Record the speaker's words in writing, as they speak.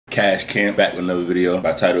C.A.M.P back with another video.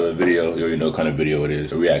 By title of the video, you already know what kind of video it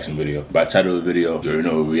is. A reaction video. By title of the video, you already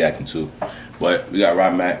know what we're reacting to. But we got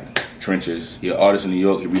Rah Macc Trenches. He an artist in New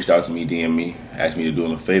York. He reached out to me, DM'd me, asked me to do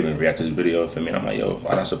him a favor and react to this video for me. And I'm like, yo,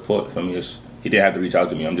 why not support? For me, he didn't have to reach out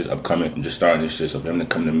to me. I'm just upcoming. I'm just starting this shit. So for him to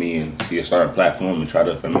come to me and see a starting platform and try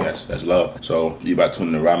to, for me, that's love. So you about to tune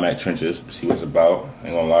in to Rah Macc Trenches, see what it's about. I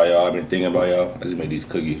ain't gonna lie, y'all. I've been thinking about y'all. I just made these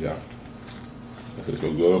cookies, y'all. It's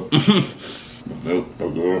so good. Milk, so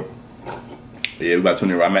good. But yeah, we about to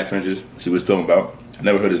tune in Rah Macc Trenches, see what it's talking about. I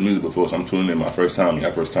never heard his music before, so I'm tuning in my first time.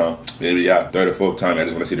 First time. Maybe third or fourth time. I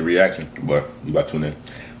just want to see the reaction. But we about to tune in.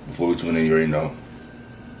 Before we tune in, you already know.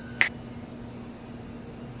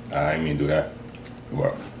 I ain't mean to do that.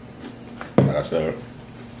 But like I said,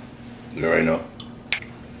 you already know.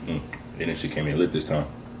 And then she came in lit this time.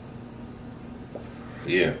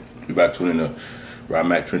 But yeah, we about to tune in to Rah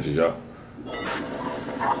Macc Trenches, y'all.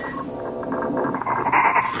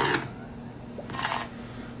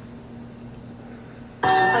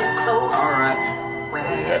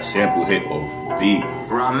 That sample hit off beat.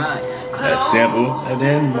 Rah Macc. That sample, and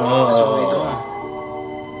then more.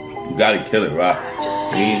 You gotta kill it, Rah.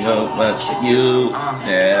 Ain't no much for you.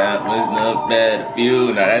 Yeah, was no better for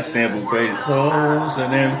you. Now that sample crazy close,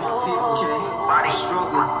 and then.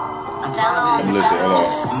 Let me listen, hold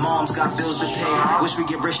on. Mom's got bills to pay. Wish we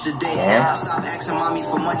get rich today. I stopped asking mommy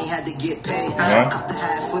for money, had to get paid. Cut the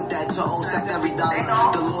hat, flip that toe, stacked every dollar.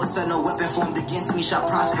 The Lord said no weapon formed against me shall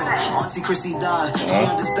prosper. Auntie Chrissy died. She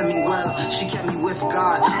understood me well. She kept me with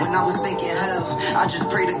God when I was thinking hell. I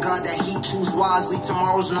just pray to God that He choose wisely.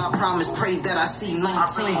 Tomorrow's not promised. Pray that I see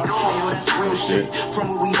 19. Hey, yo, that's real shit.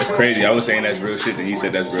 From what we that's crazy. I was saying that's real shit, and he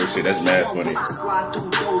said that's real shit. That's mad funny. Slide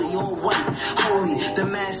through Dolly, all white, holy. The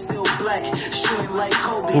man still black, shooting like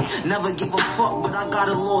Kobe. Never gave a fuck, but I got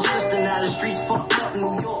a little sister now. The streets fucked up, New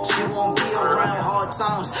York. She won't be around hard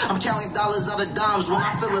times. I'm counting dollars out of dimes. When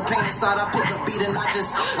I feel the pain inside, I pick a beat and I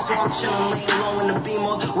just. So I'm chilling, laying low in the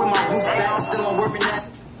beamer with my roof back, still on working that.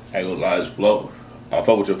 I ain't gonna lie, it's flow. I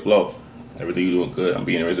fuck with your flow. Everything you doing good. I'm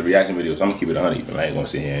being it's a reaction video, so I'm gonna keep it 100. I ain't gonna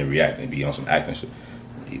sit here and react and be on some acting shit.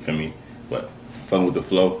 You feel me? But fucking with the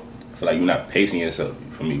flow, I feel like you're not pacing yourself.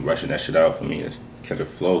 For me, rushing that shit out. For me, it's catch a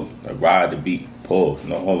flow, like ride the beat, pause.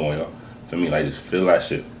 No hold on, y'all. For me, like just feel that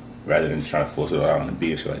shit rather than trying to force it out on the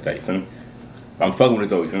beat and shit like that. You feel me? I'm fucking with it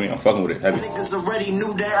though, you feel me? I'm fucking with it heavy. Niggas already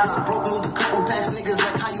knew that. Broken with a couple packs, niggas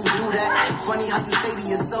like how you do that. Funny how you say to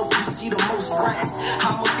yourself, you see the most cracks.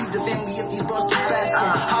 How I'ma feed the family if these bros keep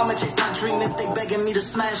asking? How I'ma chase my dream if they begging me to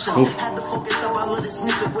smash them? Had to focus up, I love this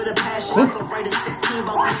music with a passion. I could write a 16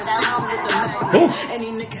 about being 16 with the magnum. Any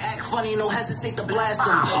nigga act funny, no hesitate to blast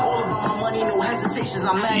them. All about my money, no hesitations,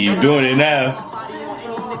 I'm mad. You doing it now.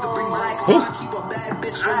 Any nigga bring racks, I keep a bad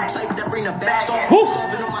bitch, no type that bring a bag.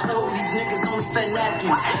 Starving on my dough, these niggas only fed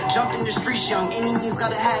napkins. Jumped in the streets young, any means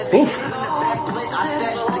gotta have it. When the bag lit, I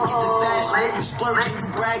stashed to get the stash lit. You splurging, you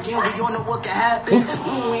bragging, we all know what can happen.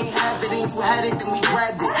 When we ain't have it and you had it, then we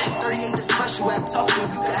grabbed it. 38 the special, act tough when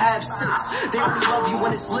you could have 6. They only love you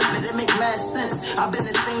when it's limpid, it make mad sense. I've been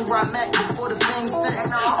the same Rah Macc before the fame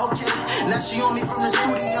sense. Okay, now she on me from the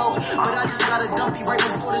studio, but I just got a dumpy right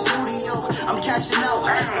before the studio. I'm cashing out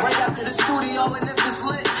right after the studio, and if it's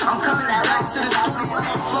lit, I'm coming back to the studio.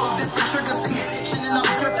 My flow different, trigger finger itching and I'm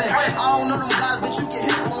dripping. I don't know them guys, but you get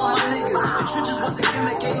hit for all my niggas. The trenches was a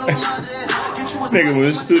gimmick, ain't no lie there. Get you a nigga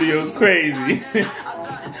was studio crazy. I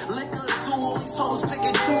got liquor, zoo, only toes,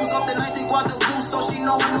 picking shoes off the 19 Quattro Deuce, so she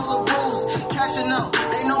knowing all the rules. Cashing out,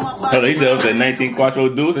 they know my body. Oh, they said up the 19 Quattro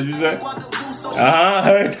Deuce, did you say? I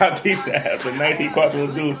heard I beat that. The 19 Quattro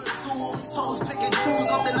Deuce.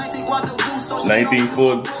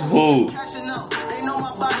 1942. They know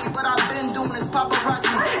my body, but I've been doing this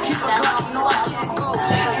paparazzi. Keep a Glock, you know I can't go.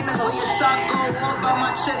 Ain't no way a taco, all about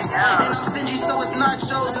my chips. And I'm stingy, so it's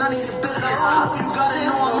nachos, none of your business. Oh, you gotta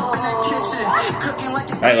know I'm up in that kitchen, cooking like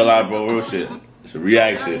a I ain't gonna lie, bro, real shit. It's a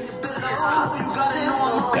reaction.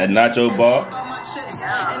 That nacho bar. And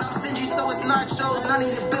I'm stingy, so it's nachos, none of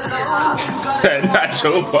your business. That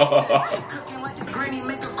nacho bar. Cooking like a granny,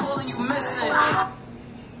 make a call and you missing.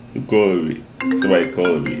 Who calling me? Somebody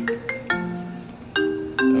calling me.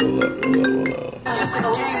 Hold up. Just a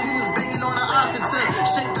game, we was banging on the option tip.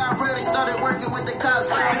 Shit got real, they started working with the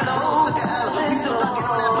cops. Big bros took a L, we still thugging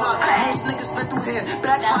on that block. Most niggas spit through here,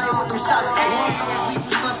 backfire with them shots. One nose leave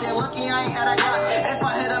you something, lucky I ain't had a Glock. If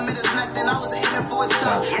I hit him in his neck, then I was aiming for his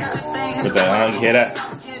top. I just staying But that, I don't hear that.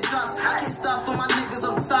 I can't stop for my niggas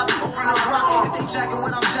up top or in a rock. If they jacking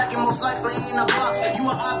what I'm jacking, most likely in a box. You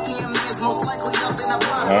are opting and man's most likely up in a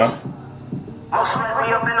box. Most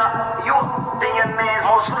likely up in a, you then your man's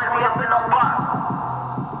most likely up in a box.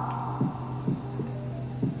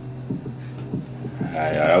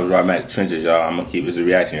 Alright, that was Rah Macc Trenches, y'all. I'm gonna keep this a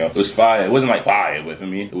reaction, y'all. It was fire. It wasn't like fire, but for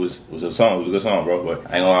me, it was a song. It was a good song, bro. But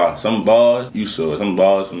I ain't gonna lie, some bars, you saw some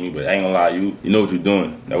bars for me, but I ain't gonna lie, you know what you're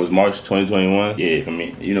doing. That was March 2021. Yeah, for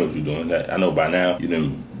me, you know what you're doing. That I know by now, you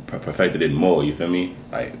done perfected it more, you feel me?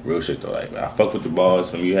 Like, real shit though. Like, I fuck with the bars.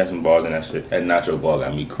 For me, you had some bars in that shit. That nacho ball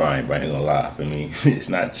got me crying, but I ain't gonna lie, for me. It's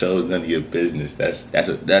not chose, none of your business. That's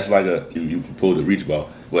like a, you pulled the reach ball.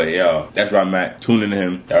 But y'all, that's Rah Macc. Tune into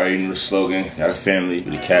him. Y'all already know the slogan. Got a family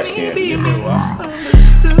with the cash can. You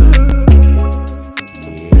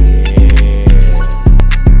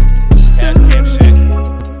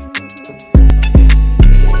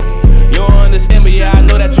don't understand, but yeah, I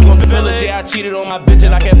know that you gon' feel it. Yeah, I cheated on my bitch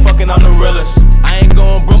and I kept fucking, I'm the realest. I ain't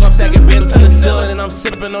going broke, I'm stacking bills to the ceiling, and I'm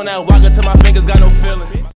sipping on that vodka till my fingers got no feeling.